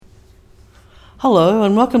Hello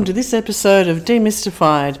and welcome to this episode of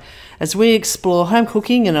Demystified as we explore home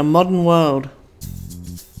cooking in a modern world.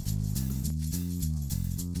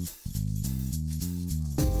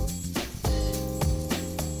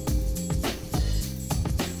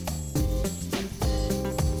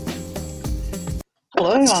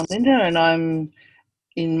 Hello, I'm Linda and I'm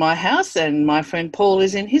in my house and my friend Paul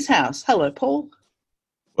is in his house. Hello, Paul.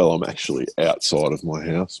 Well, I'm actually outside of my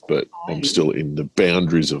house, but I'm still in the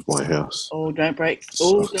boundaries of my house. Oh, don't break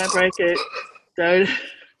it. Don't.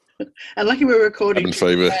 And lucky we're recording Cabin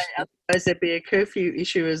fever. otherwise there'd be a curfew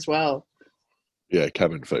issue as well. Yeah,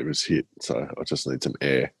 cabin fever's hit, so I just need some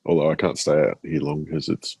air. Although I can't stay out here long because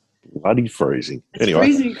it's bloody freezing. It's anyway,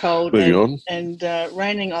 freezing cold moving on. and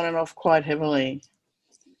raining on and off quite heavily.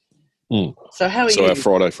 Mm. So how are you? So our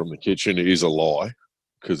Friday from the kitchen is a lie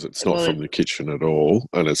because it's not from the kitchen at all,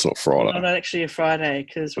 and it's not Friday. Not actually a Friday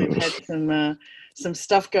because we've had some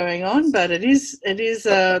stuff going on, but it is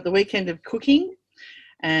the weekend of cooking.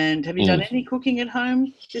 And have you done any cooking at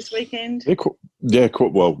home this weekend? Yeah,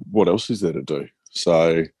 well, what else is there to do?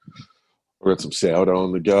 So I've got some sourdough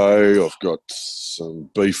on the go. I've got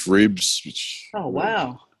some beef ribs, which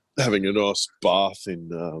wow, having a nice bath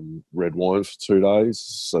in red wine for 2 days.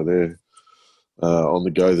 So they're on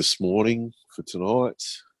the go this morning for tonight.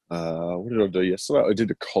 What did I do yesterday? I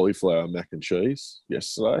did a cauliflower mac and cheese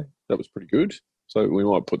yesterday. That was pretty good. So we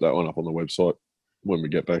might put that one up on the website when we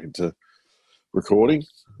get back into recording.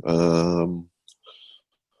 What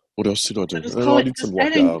else did I do? I did some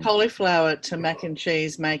adding cauliflower to mac and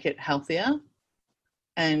cheese make it healthier,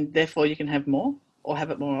 and therefore you can have more or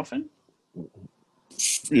have it more often.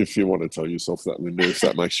 If you want to tell yourself that, Linda, if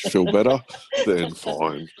that makes you feel better, then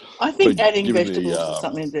fine. I think adding vegetables to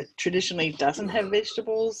something that traditionally doesn't have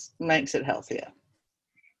vegetables makes it healthier.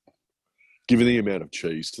 Given the amount of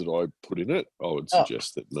cheese that I put in it, I would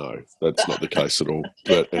suggest that no, that's not the case at all.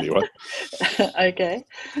 But anyway. Okay.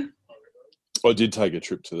 I did take a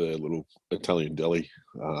trip to their little Italian deli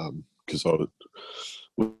because I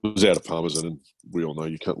was out of Parmesan, and we all know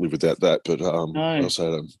you can't live without that. But I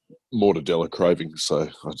also had a mortadella craving, so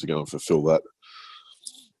I had to go and fulfill that.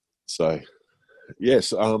 So,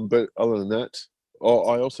 yes, but other than that,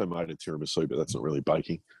 I also made a tiramisu, but that's not really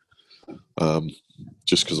baking.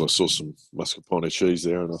 Just because I saw some mascarpone cheese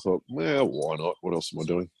there, and I thought, well, why not? What else am I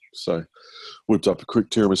doing? So, whipped up a quick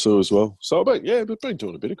tiramisu as well. So, I've been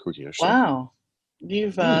doing a bit of cooking actually. Wow,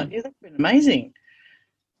 you've been amazing.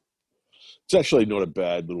 It's actually not a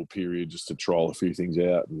bad little period just to trial a few things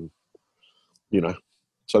out, and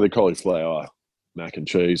so the cauliflower mac and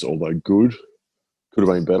cheese, although good, could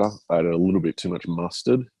have been better. I added a little bit too much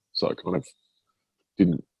mustard, so it kind of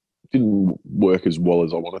didn't work as well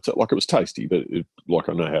as I wanted to. Like, it was tasty, but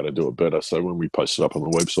I know how to do it better. So when we post it up on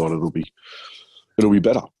the website, it'll be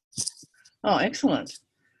better. Oh, excellent!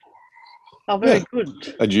 Oh, very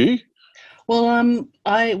good. And you? Well,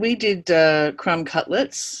 we did crumb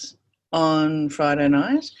cutlets on Friday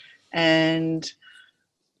night, and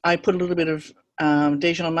I put a little bit of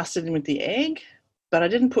Dijon mustard in with the egg, but I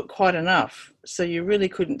didn't put quite enough, so you really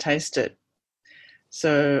couldn't taste it.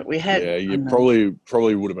 So we had... Yeah, you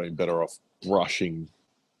probably would have been better off brushing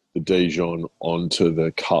the Dijon onto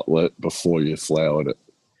the cutlet before you floured it.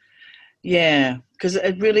 Yeah, because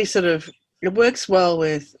it really it works well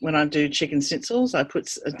with when I do chicken schnitzels. I put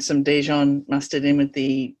some Dijon mustard in with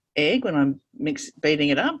the egg when I'm beating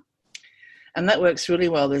it up, and that works really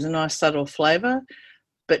well. There's a nice subtle flavour,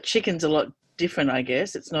 but chicken's a lot different, I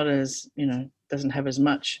guess. It's not as, doesn't have as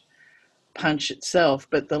much punch itself,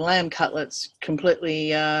 but the lamb cutlets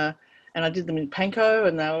completely, and I did them in panko,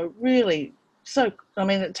 and they were really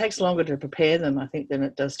it takes longer to prepare them, I think, than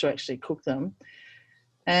it does to actually cook them.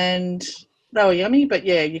 And they were yummy, but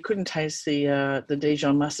yeah, you couldn't taste the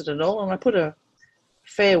Dijon mustard at all. And I put a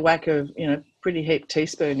fair whack of, pretty heaped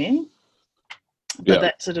teaspoon in, but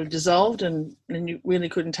that sort of dissolved, and you really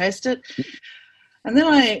couldn't taste it. And then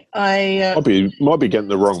I might be getting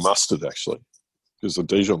the wrong mustard actually, because the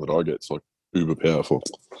Dijon that I get is like uber powerful.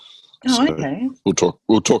 Oh, okay.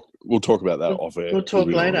 We'll talk about that off air. We'll talk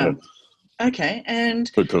later. Okay,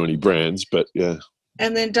 and don't put any brands, but yeah.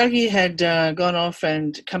 And then Dougie had gone off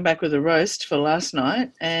and come back with a roast for last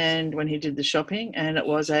night, and when he did the shopping, and it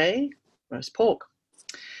was a roast pork.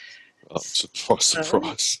 Oh,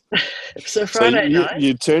 surprise. So Friday night.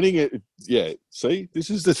 You're turning it, yeah, see,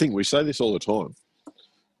 this is the thing. We say this all the time.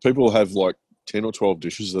 People have like 10 or 12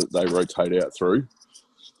 dishes that they rotate out through.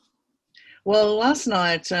 Well, last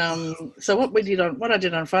night, so what I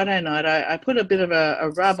did on Friday night, I put a bit of a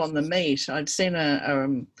rub on the meat. I'd seen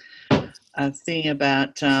a thing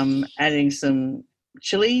about adding some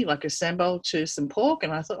chili, like a sambal, to some pork,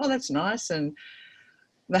 and I thought, oh, that's nice. And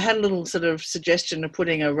they had a little sort of suggestion of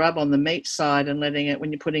putting a rub on the meat side and letting it,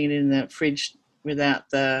 when you're putting it in the fridge without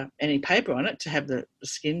any paper on it, to have the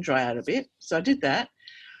skin dry out a bit. So I did that.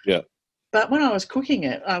 Yeah. But when I was cooking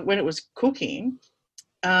it, when it was cooking,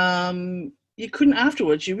 you couldn't,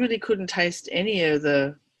 afterwards, you really couldn't taste any of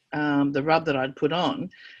the rub that I'd put on.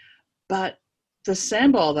 But the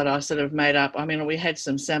sambal that I sort of made up, I mean, we had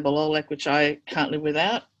some sambal olek, which I can't live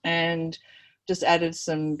without, and just added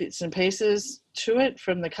some bits and pieces to it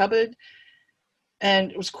from the cupboard.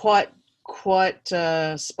 And it was quite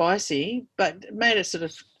spicy, but it made it sort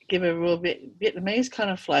of give a real Vietnamese kind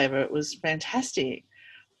of flavour. It was fantastic.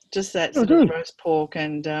 Just that sort of roast pork,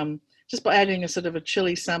 and just by adding a sort of a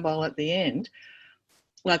chili sambal at the end,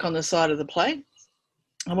 like on the side of the plate.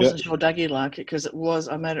 I wasn't sure Dougie liked it because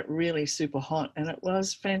I made it really super hot, and it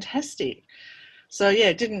was fantastic. So yeah,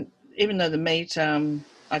 it didn't, even though the meat,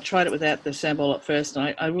 I tried it without the sambal at first,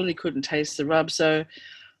 and I really couldn't taste the rub. So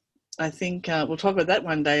I think we'll talk about that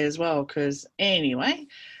one day as well, because anyway.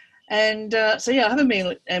 And so yeah, I have a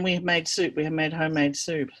meal, and we have made soup. We have made homemade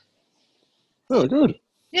soup. Oh, good.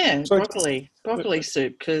 Yeah, so, broccoli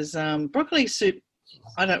soup, because broccoli soup,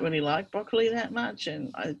 I don't really like broccoli that much, and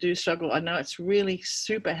I do struggle. I know it's really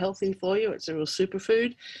super healthy for you. It's a real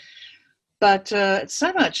superfood, but it's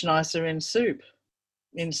so much nicer in soup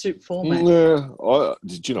format. Yeah,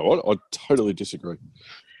 did you know what? I totally disagree.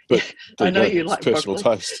 But I know you like personal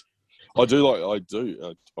broccoli. Taste. I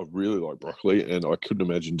really like broccoli, and I couldn't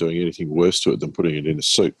imagine doing anything worse to it than putting it in a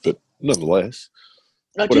soup. But nonetheless,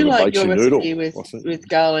 I do like your recipe with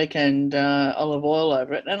garlic and olive oil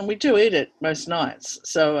over it, and we do eat it most nights.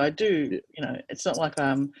 So I do, it's not like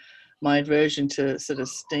my aversion to sort of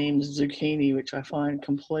steamed zucchini, which I find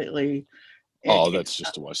completely that's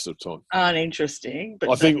just a waste of time. Uninteresting. But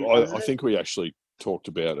I think we actually talked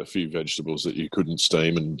about a few vegetables that you couldn't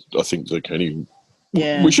steam, and I think zucchini.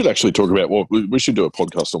 Yeah, we should actually talk about we should do a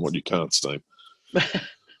podcast on what you can't steam.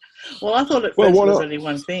 Well, I thought it was only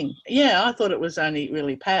one thing. Yeah, I thought it was only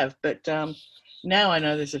really Pav, but now I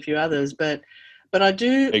know there's a few others. But I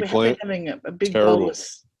do. Eggplant. We're having a big bowl of.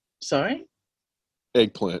 Sorry.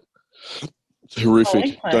 Eggplant. It's horrific.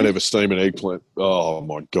 Eggplant. Don't ever steam an eggplant. Oh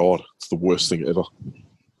my god, it's the worst thing ever.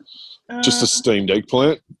 Just a steamed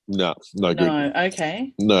eggplant? No good. No,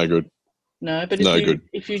 okay. No good. No, but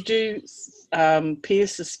if you do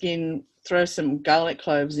pierce the skin, throw some garlic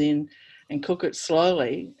cloves in, and cook it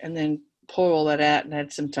slowly, and then pour all that out and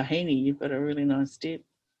add some tahini, you've got a really nice dip.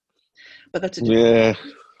 But that's a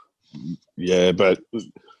yeah. But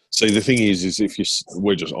see, the thing is if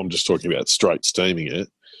I'm just talking about straight steaming it.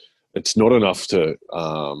 It's not enough to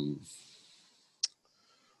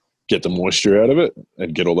get the moisture out of it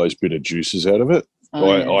and get all those bitter juices out of it.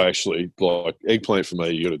 I actually like eggplant. For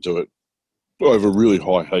me, you got to do it over really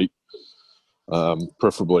high heat,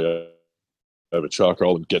 preferably over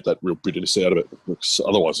charcoal, and get that real bitterness out of it. Because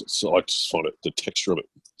otherwise, I just find the texture of it.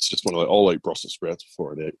 It's just one of I'll eat Brussels sprouts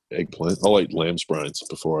before I eat eggplant. I'll eat lamb's brains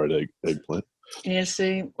before I eat eggplant. Yeah,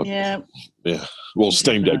 see, yeah. Yeah, well,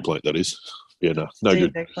 steamed eggplant, that is. Yeah, no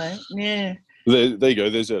good. Eggplant. Yeah. There you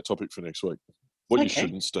go. There's our topic for next week. What you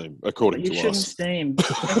shouldn't steam, according to us. You shouldn't steam.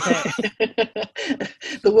 Okay.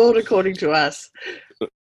 The world according to us.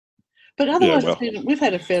 But otherwise, we've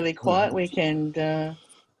had a fairly quiet weekend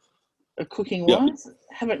cooking-wise.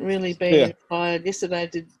 Haven't really been inspired.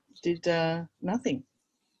 Yesterday did nothing.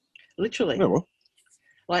 Literally. Oh, well.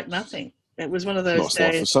 Like nothing. It was one of those nice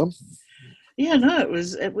days. Life for some. Yeah, no,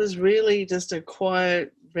 it was really just a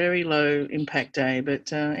quiet, very low impact day.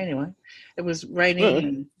 But anyway, it was raining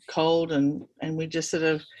and cold, and we just sort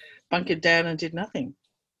of bunkered down and did nothing.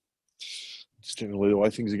 It's generally the way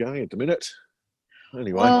things are going at the minute.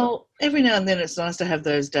 Anyway. Well, every now and then it's nice to have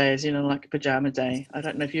those days, like a pajama day. I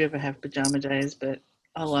don't know if you ever have pajama days, but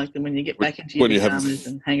I like them when you get back into your pajamas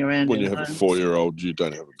and hang around. When you have a 4-year-old, you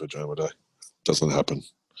don't have a pajama day. Doesn't happen.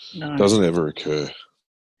 No. Doesn't ever occur.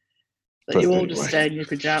 But you all just stay in your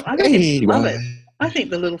pajamas. I think you'd love it. I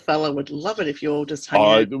think the little fella would love it if you all just hung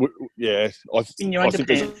out. Yeah. In your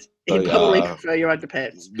underpants. He'd probably prefer your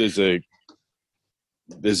underpants. There's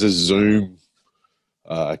a Zoom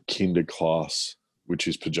kinder class, which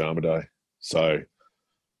is pajama day. So,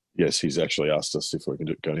 yes, he's actually asked us if we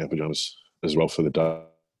can go in our pajamas as well for the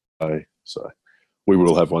day. So, we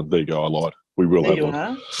will have one. There you go. I lied. We will have one.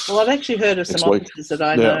 Are. Well, I've actually heard of some officers that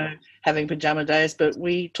I know having pajama days, but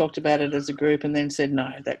we talked about it as a group and then said, no,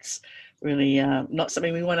 that's really not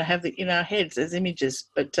something we want to have in our heads as images.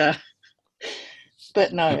 But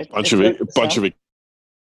no. A bunch of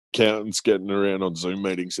accountants getting around on Zoom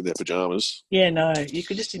meetings in their pajamas. Yeah, no, you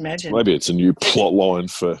could just imagine. Maybe it's a new plot line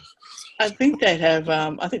for I think they'd have.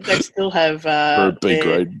 I think they still have for a B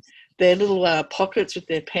grade. their little pockets with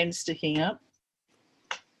their pens sticking up.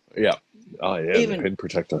 Yeah. Oh yeah, Even- the pen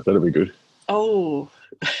protector. That'd be good. Oh.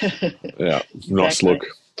 Yeah, nice Exactly. look.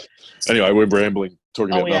 Anyway, we're rambling,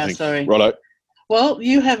 talking about nothing. Sorry. Righto. Well,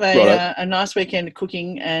 you have Righto. a nice weekend of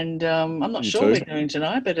cooking, and I'm not You sure too. we're doing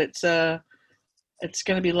tonight, but it's going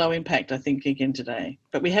to be low impact, I think, again today.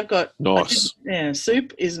 But we have got Nice.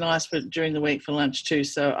 Soup is nice for during the week for lunch too.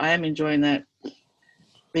 So I am enjoying that.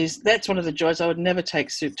 That's one of the joys. I would never take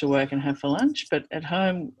soup to work and have for lunch, but at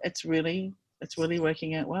home it's really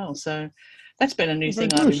working out well. So that's been a new Very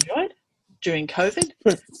thing I've good. enjoyed during COVID.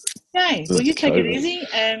 Yay! Well, you take it COVID. easy,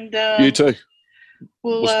 and You too.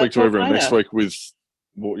 we'll We'll speak to talk everyone later. next week with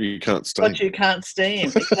what you can't steam. What you can't steam,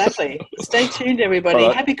 exactly. Stay tuned, everybody. All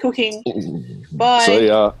right. Happy cooking. Bye. See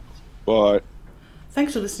ya. Bye.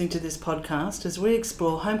 Thanks for listening to this podcast as we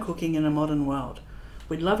explore home cooking in a modern world.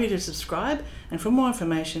 We'd love you to subscribe, and for more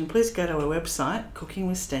information, please go to our website,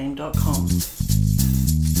 cookingwithsteam.com.